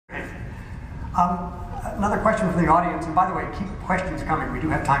Another question from the audience, and by the way, keep questions coming. We do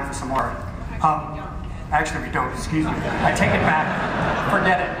have time for some more. Actually, we don't, excuse me. I take it back.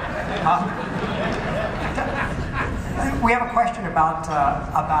 Forget it. We have a question about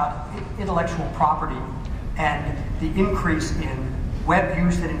intellectual property and the increase in web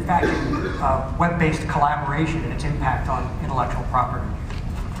use and, in fact, web-based collaboration and its impact on intellectual property.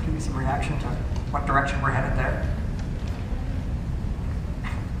 Give me some reaction to what direction we're headed there.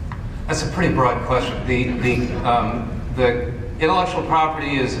 That's a pretty broad question. The intellectual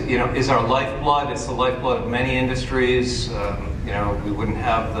property is our lifeblood. It's the lifeblood of many industries. We wouldn't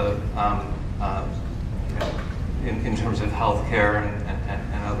have the in terms of healthcare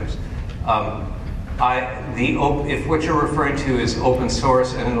and others. If what you're referring to is open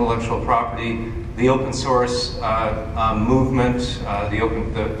source and intellectual property, the open source movement,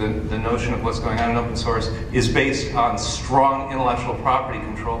 the notion of what's going on in open source is based on strong intellectual property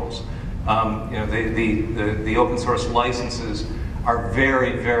controls. The open source licenses are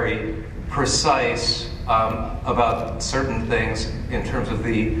very, very precise about certain things in terms of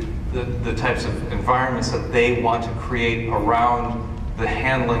the types of environments that they want to create around the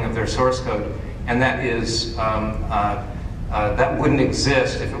handling of their source code, and that is that wouldn't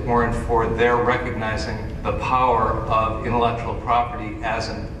exist if it weren't for their recognizing the power of intellectual property as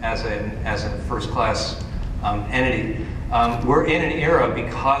a first-class entity. We're in an era,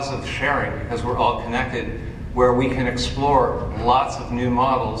 because of sharing, because we're all connected, where we can explore lots of new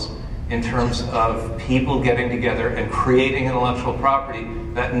models in terms of people getting together and creating intellectual property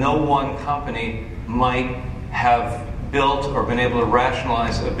that no one company might have built or been able to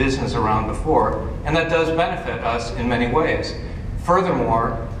rationalize a business around before, and that does benefit us in many ways.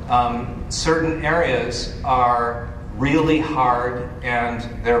 Furthermore, certain areas are really hard and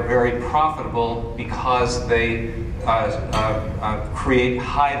they're very profitable because they create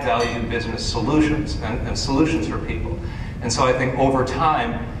high-value business solutions and solutions for people. And so I think over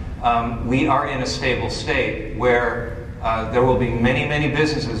time, we are in a stable state where there will be many, many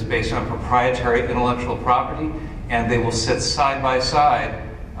businesses based on proprietary intellectual property, and they will sit side by side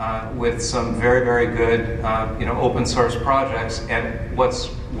with some very, very good open source projects. And what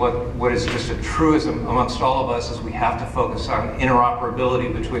is just a truism amongst all of us is we have to focus on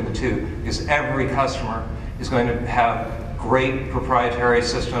interoperability between the two, because every customer is going to have great proprietary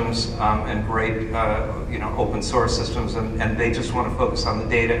systems and great open source systems, and they just want to focus on the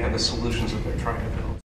data and the solutions that they're trying to